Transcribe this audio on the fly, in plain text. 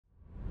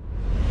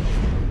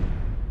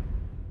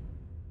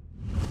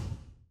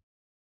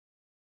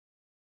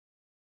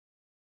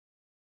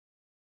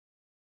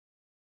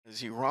As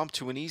he romped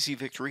to an easy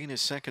victory in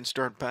his second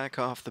start back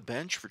off the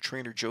bench for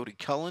trainer Jody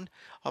Cullen.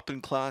 Up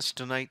in class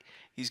tonight,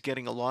 he's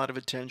getting a lot of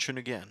attention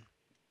again.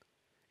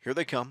 Here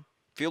they come.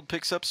 Field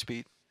picks up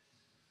speed.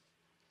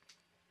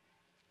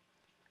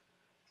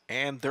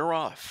 And they're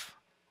off.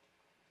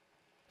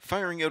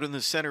 Firing out in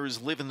the center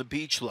is Livin' the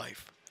Beach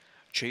Life.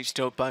 Chased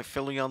out by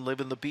Philly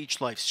Livin' the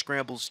Beach Life,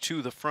 scrambles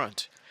to the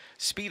front.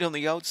 Speed on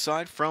the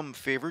outside from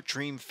favorite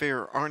Dream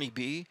Fair Arnie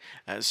B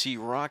as he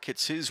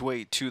rockets his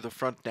way to the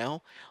front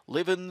now.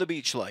 Livin' the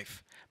Beach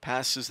Life.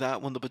 Passes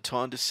that one the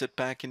baton to sit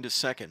back into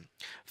second.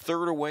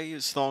 Third away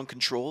is Thong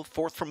Control.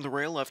 Fourth from the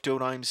rail, left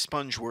out I'm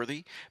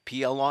Spongeworthy.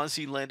 PL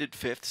Aussie landed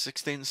fifth.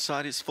 Sixth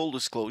inside is Full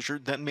Disclosure.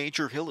 Then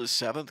Major Hill is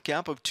seventh.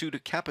 Gap of two to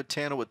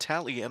Capitano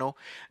Italiano.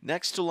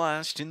 Next to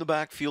last in the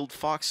backfield,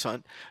 Fox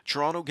Hunt.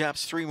 Toronto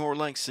gaps three more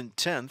lengths in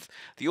 10th.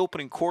 The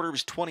opening quarter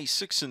was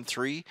 26 and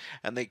 3,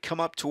 and they come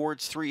up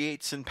towards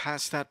 3/8 and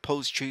past that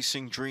post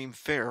chasing Dream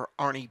Fair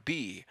Arnie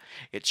B.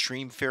 It's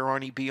Dream Fair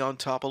Arnie B on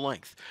top of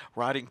length.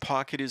 Riding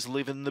pocket is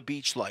Livin' the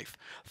Beach Life.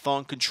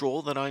 Thong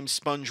Control, then I'm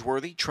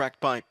Spongeworthy, tracked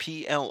by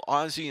PL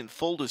Aussie and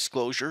Full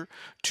Disclosure.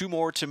 Two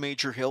more to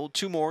Major Hill,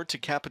 two more to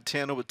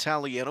Capitano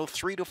Italiano,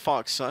 three to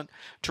Fox Hunt.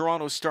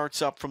 Toronto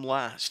starts up from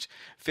last.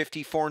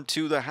 54 and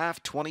 2 the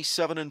half,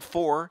 27 and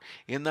 4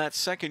 in that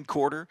second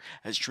quarter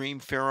as Dream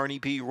Fair Arnie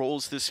B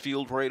rolls this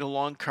field right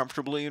along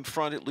comfortably in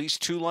front, at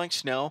least 2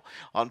 lengths now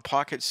on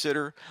Pocket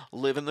Sitter.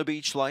 Livin' the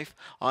Beach Life.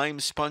 I'm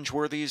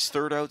Spongeworthy is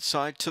third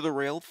outside to the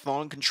rail.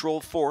 Thong Control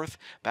fourth.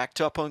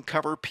 Backed up on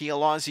cover, PL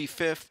Aussie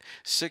fifth.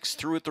 Sixth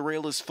through at the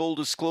rail is Full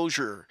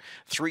Disclosure.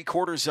 3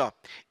 quarters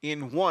up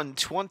in 1,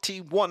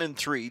 21 and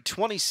 3,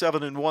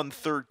 27 and 1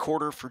 third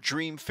quarter for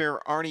Dream Fair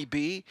Arnie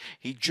B.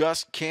 He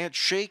just can't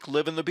shake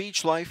Livin' the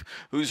Beach Life,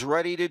 who's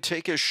ready to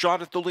take a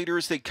shot at the leader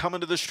as they come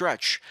into the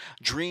stretch.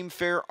 Dream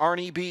Fair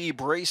Arnie B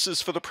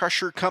braces for the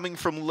pressure coming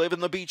from Livin'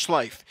 the Beach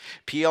Life.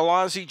 PL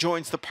Aussie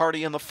joins the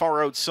party on the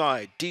far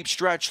outside. Deep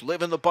stretch,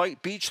 Livin' the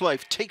Bite Beach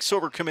Life takes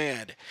over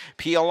command.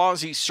 PL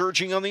Aussie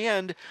surging on the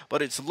end,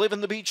 but it's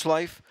Livin' the Beach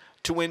Life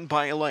to win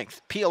by a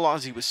length. PL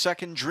Aussie was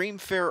second. Dream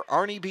Fair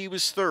Arnie B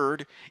was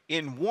third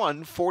in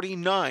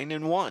 1:49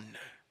 and 1.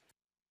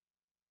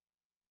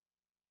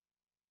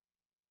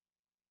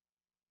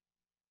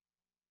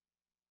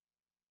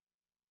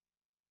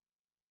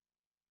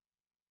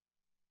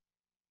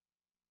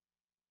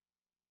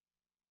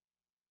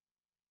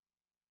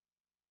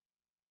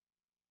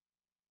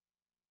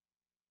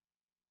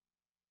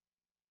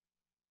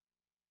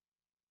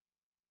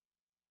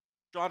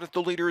 Shot at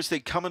the leader as they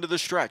come into the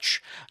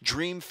stretch.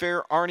 Dream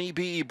Fair Arnie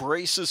B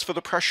braces for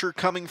the pressure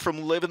coming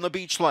from Livin' the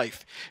Beach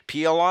Life.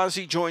 PL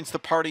Aussie joins the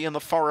party on the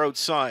far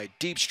outside.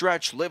 Deep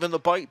stretch, Livin' the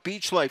Bite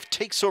Beach Life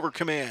takes over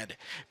command.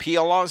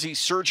 PL Aussie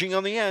surging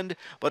on the end,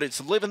 but it's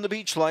Livin' the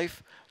Beach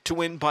Life to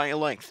win by a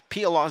length.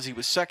 PL Aussie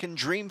was second.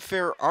 Dream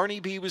Fair Arnie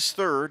B was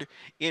third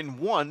in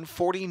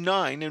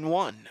 1:49 and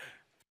 1.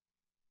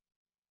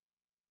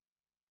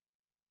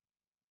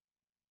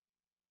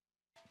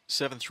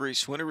 Seventh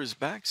race winner is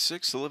back,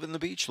 6th, Livin' the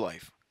Beach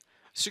Life.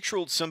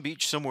 6-year-old Some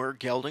Beach Somewhere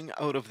gelding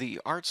out of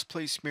the Arts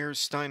Place Mares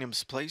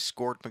Steinham's Place.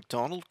 Gord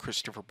McDonald,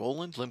 Christopher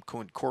Boland,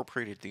 Limco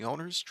Incorporated, the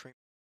owners.